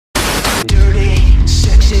Dirty,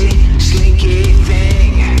 sexy, slinky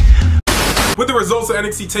thing. With the results of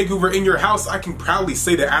NXT TakeOver in your house, I can proudly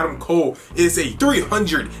say that Adam Cole is a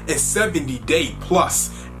 370-day plus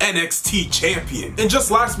NXT champion. And just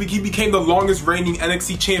last week, he became the longest reigning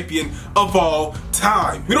NXT champion of all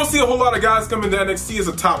time. We don't see a whole lot of guys coming to NXT as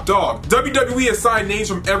a top dog. WWE has signed names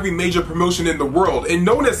from every major promotion in the world, and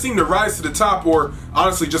no one has seemed to rise to the top, or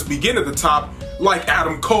honestly just begin at the top, like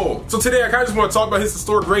Adam Cole. So today I kind of just want to talk about his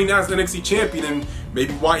historic reign as NXT champion and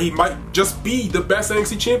maybe why he might just be the best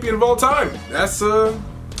NXT champion of all time. That's a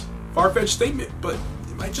far-fetched statement, but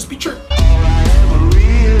it might just be true.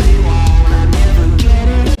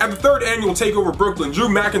 At the third annual TakeOver Brooklyn, Drew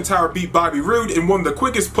McIntyre beat Bobby Roode in one of the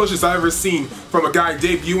quickest pushes I've ever seen from a guy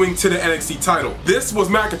debuting to the NXT title. This was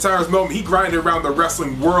McIntyre's moment. He grinded around the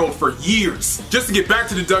wrestling world for years just to get back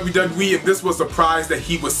to the WWE, and this was the prize that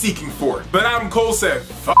he was seeking for. But Adam Cole said,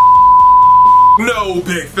 "F no,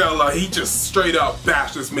 big fella." He just straight up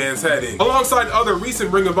bashed this man's head in. Alongside other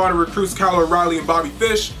recent Ring of Honor recruits Kyle O'Reilly and Bobby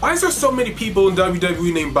Fish. Why is there so many people in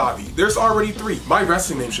WWE named Bobby? There's already 3. My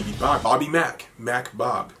wrestling name should be Bob. Bobby Mack. Mac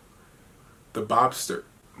Bob. The Bobster.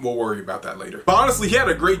 We'll worry about that later. But honestly, he had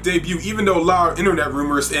a great debut, even though a lot of internet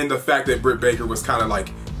rumors and the fact that Britt Baker was kind of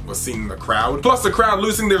like, was seen in the crowd. Plus the crowd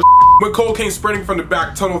losing their when Cole came sprinting from the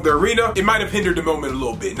back tunnel of the arena, it might have hindered the moment a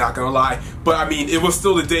little bit, not gonna lie. But I mean, it was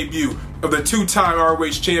still the debut of the 2-time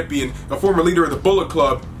ROH champion, a former leader of the Bullet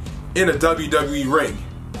Club, in a WWE ring.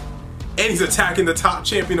 And he's attacking the top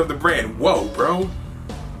champion of the brand. Whoa, bro.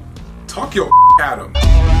 Talk your at him.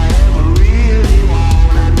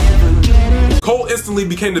 Cole instantly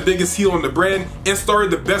became the biggest heel in the brand and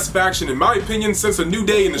started the best faction, in my opinion, since A New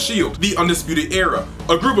Day in the Shield, the Undisputed Era,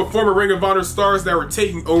 a group of former Ring of Honor stars that were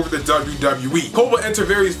taking over the WWE. Cole would enter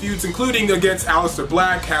various feuds, including against Aleister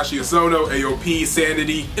Black, Cassius Ohno, AOP,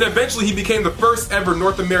 Sanity, and eventually he became the first ever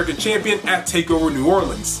North American champion at TakeOver New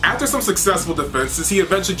Orleans. After some successful defenses, he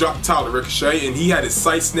eventually dropped the title to Ricochet, and he had his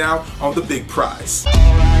sights now on the big prize.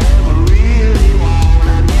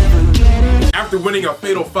 After winning a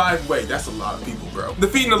fatal 5-way, that's a lot of people, bro.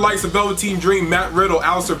 Defeating the likes of Velveteen Dream, Matt Riddle,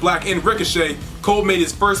 Aleister Black, and Ricochet, Cole made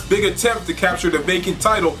his first big attempt to capture the vacant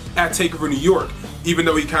title at TakeOver New York, even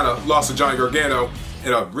though he kind of lost to Johnny Gargano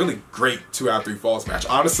in a really great 2 out of 3 falls match.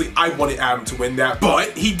 Honestly, I wanted Adam to win that,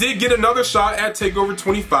 but he did get another shot at TakeOver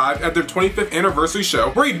 25 at their 25th anniversary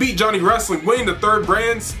show, where he beat Johnny Wrestling, winning the third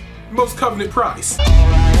brand's most coveted prize.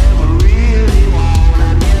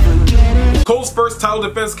 Cole's first title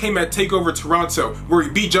defense came at TakeOver Toronto, where he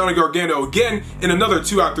beat Johnny Gargano again in another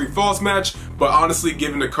 2 out of 3 falls match, but honestly,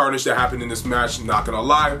 given the carnage that happened in this match, I'm not gonna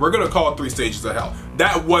lie, we're gonna call it 3 stages of hell.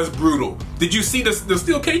 That was brutal. Did you see the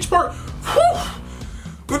steel cage part? Whew.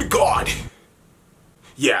 Good God.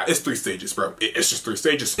 Yeah, it's 3 stages, bro. It's just 3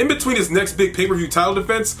 stages. In between his next big pay-per-view title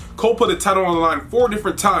defense, Cole put the title on the line 4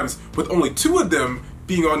 different times, with only 2 of them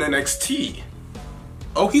being on NXT.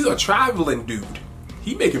 Oh, he's a traveling dude.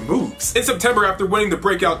 He making moves. In September, after winning the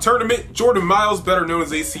breakout tournament, Jordan Miles, better known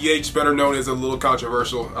as ACH, better known as a little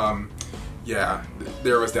controversial, yeah,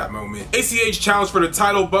 there was that moment. ACH challenged for the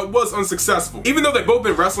title, but was unsuccessful. Even though they've both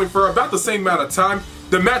been wrestling for about the same amount of time,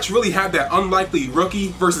 the match really had that unlikely rookie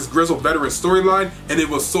versus grizzled veteran storyline, and it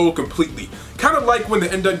was sold completely. Kind of like when the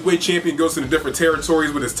NWA champion goes into different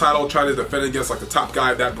territories with his title, trying to defend against like the top guy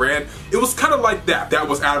of that brand. It was kind of like that. That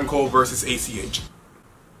was Adam Cole versus ACH.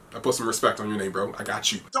 I put some respect on your name, bro. I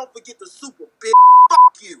got you. Don't forget the super bitch.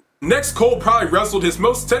 Fuck you. Next, Cole probably wrestled his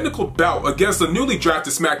most technical bout against the newly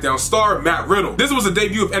drafted SmackDown star, Matt Riddle. This was a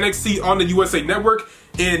debut of NXT on the USA Network,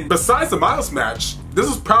 and besides the Miles match, this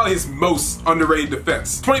was probably his most underrated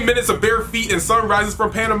defense. 20 minutes of bare feet and sunrises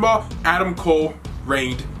from Panama, Adam Cole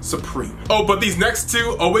reigned supreme. Oh, but these next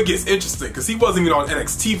 2, oh, it gets interesting, because he wasn't even on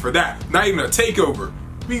NXT for that. Not even a TakeOver.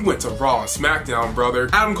 We went to Raw and SmackDown, brother.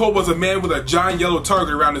 Adam Cole was a man with a giant yellow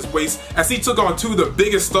target around his waist as he took on 2 of the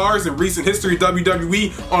biggest stars in recent history of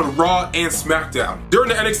WWE on Raw and SmackDown. During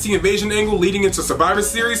the NXT Invasion angle leading into Survivor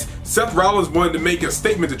Series, Seth Rollins wanted to make a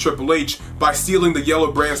statement to Triple H by stealing the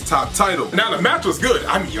Yellow Brand's top title. Now the match was good.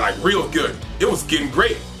 I mean, like real good. It was getting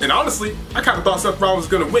great. And honestly, I kind of thought Seth Rollins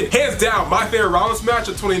was going to win. Hands down, my favorite Rollins match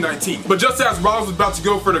of 2019. But just as Rollins was about to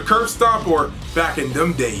go for the curb stomp, or back in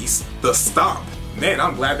them days, the stomp. Man,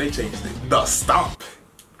 I'm glad they changed it. The stomp.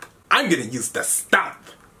 I'm gonna use the stomp.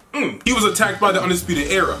 He was attacked by the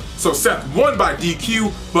Undisputed Era, so Seth won by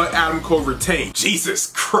DQ, but Adam Cole retained.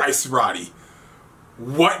 Jesus Christ, Roddy.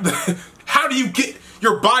 What the? How do you get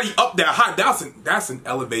your body up that high? That's an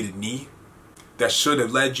elevated knee that should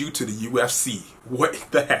have led you to the UFC.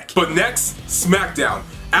 What the heck? But next, SmackDown.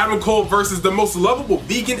 Adam Cole versus the most lovable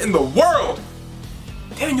vegan in the world.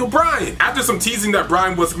 Daniel Bryan. After some teasing that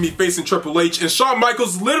Bryan was going to be facing Triple H, and Shawn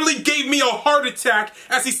Michaels literally gave me a heart attack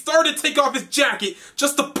as he started to take off his jacket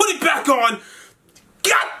just to put it back on.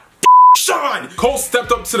 God Shawn! Cole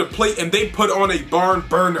stepped up to the plate and they put on a barn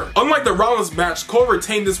burner. Unlike the Rollins match, Cole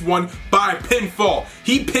retained this one by pinfall.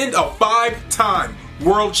 He pinned a 5-time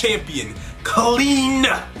world champion. Clean!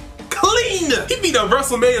 Clean! He beat a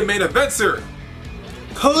WrestleMania main eventer.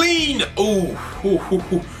 Clean! Ooh.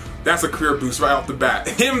 That's a career boost right off the bat.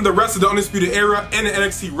 Him, the rest of the Undisputed Era, and the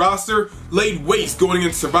NXT roster laid waste going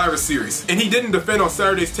into Survivor Series. And he didn't defend on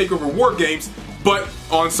Saturday's TakeOver War Games, but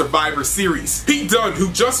on Survivor Series. Pete Dunne,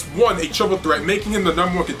 who just won a triple threat, making him the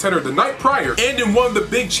 #1 contender the night prior, and in one of the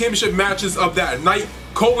big championship matches of that night,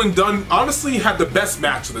 Cole and Dunne honestly had the best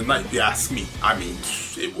match of the night, if you ask me. I mean,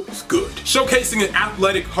 it was good. Showcasing an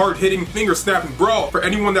athletic, hard-hitting, finger-snapping brawl. For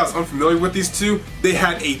anyone that's unfamiliar with these two, they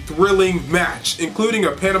had a thrilling match, including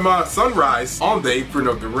a Panama Sunrise on the apron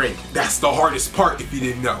of the ring. That's the hardest part, if you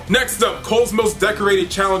didn't know. Next up, Cole's most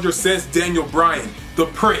decorated challenger since Daniel Bryan, the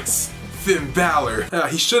Prince, Finn Balor.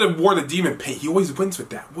 He should have worn the demon paint. He always wins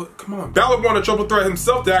with that. What? Come on. Balor won a triple threat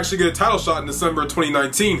himself to actually get a title shot in December of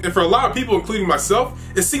 2019. And for a lot of people, including myself,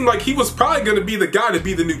 it seemed like he was probably going to be the guy to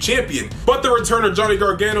be the new champion. But the return of Johnny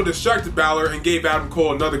Gargano distracted Balor and gave Adam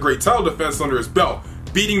Cole another great title defense under his belt,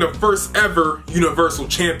 beating the first ever Universal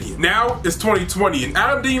Champion. Now, it's 2020, and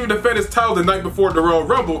Adam didn't even defend his title the night before the Royal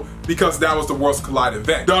Rumble because that was the Worlds Collide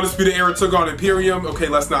event. The Undisputed Era took on Imperium. Okay,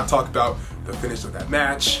 let's not talk about the finish of that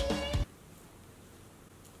match.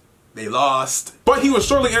 They lost. But he will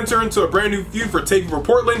shortly enter into a brand new feud for TakeOver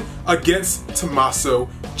Portland against Tommaso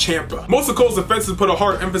Ciampa. Most of Cole's defenses put a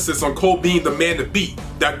hard emphasis on Cole being the man to beat,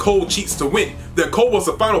 that Cole cheats to win, that Cole was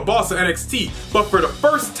the final boss of NXT. But for the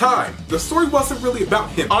first time, the story wasn't really about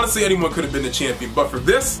him. Honestly, anyone could have been the champion, but for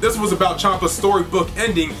this was about Ciampa's storybook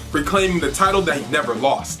ending, reclaiming the title that he never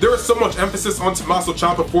lost. There was so much emphasis on Tommaso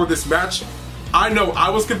Ciampa for this match. I know I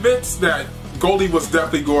was convinced that Goldie was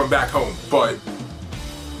definitely going back home, but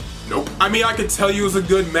nope. I mean, I could tell you it was a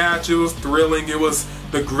good match, it was thrilling, it was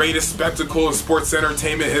the greatest spectacle in sports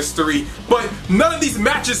entertainment history, but none of these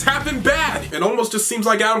matches have been bad. It almost just seems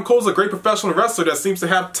like Adam Cole's a great professional wrestler that seems to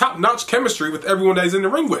have top-notch chemistry with everyone that he's in the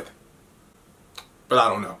ring with. But I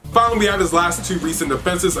don't know. Finally, we have his last two recent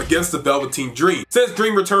defenses against the Velveteen Dream. Since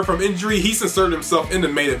Dream returned from injury, he's inserted himself in the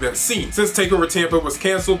main event scene. Since TakeOver Tampa was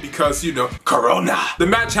canceled because, you know, Corona. The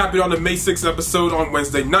match happened on the May 6th episode on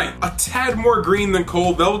Wednesday night. A tad more green than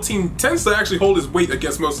Cole, Velveteen tends to actually hold his weight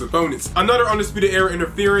against most opponents. Another Undisputed Era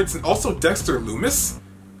interference, and also Dexter Lumis.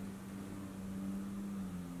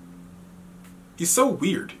 He's so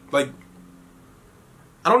weird. Like,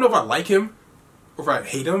 I don't know if I like him or if I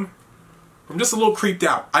hate him. I'm just a little creeped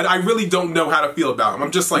out. I really don't know how to feel about him.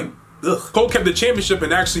 I'm just like, ugh. Cole kept the championship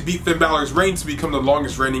and actually beat Finn Balor's reign to become the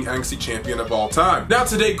longest reigning NXT champion of all time. Now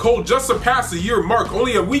today, Cole just surpassed the year mark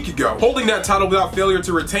only a week ago, holding that title without failure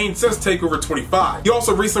to retain since TakeOver 25. He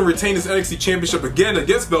also recently retained his NXT championship again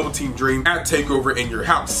against Velveteen Dream at TakeOver in Your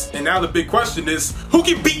House. And now the big question is, who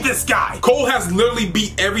can beat this guy? Cole has literally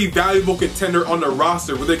beat every valuable contender on the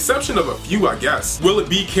roster, with the exception of a few, I guess. Will it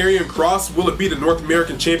be Karrion Kross? Will it be the North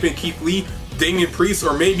American champion Keith Lee? Damian Priest,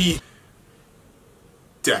 or maybe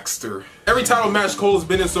Dexter. Every title match Cole has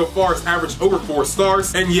been in so far has averaged over 4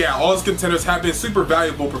 stars, and yeah, all his contenders have been super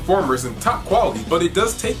valuable performers and top quality, but it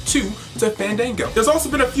does take 2 to Fandango. There's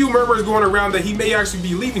also been a few murmurs going around that he may actually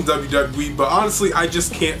be leaving WWE, but honestly, I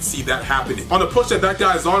just can't see that happening. On the push that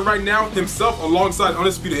guy is on right now, himself alongside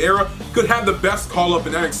Undisputed Era could have the best call-up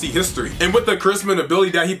in NXT history, and with the charisma and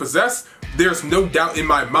ability that he possesses, there's no doubt in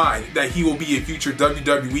my mind that he will be a future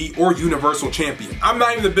WWE or Universal Champion. I'm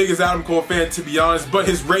not even the biggest Adam Cole fan, to be honest, but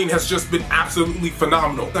his reign has just been absolutely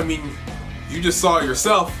phenomenal. I mean, you just saw it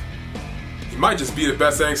yourself. He might just be the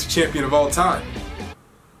best NXT champion of all time.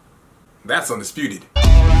 That's undisputed.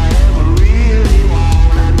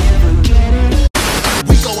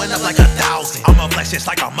 We going up like 1,000. I'ma flex just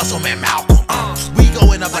like a MuscleManMalcolm. We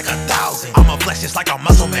going up like 1,000. I'ma flex just like a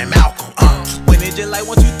MuscleManMalcolm. When it just like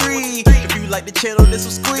 1, 2, 3. If you like the channel, this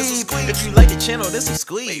will squeeze. If you like the channel, this will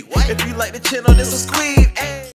squeeze. If you like the channel, this will squeeze.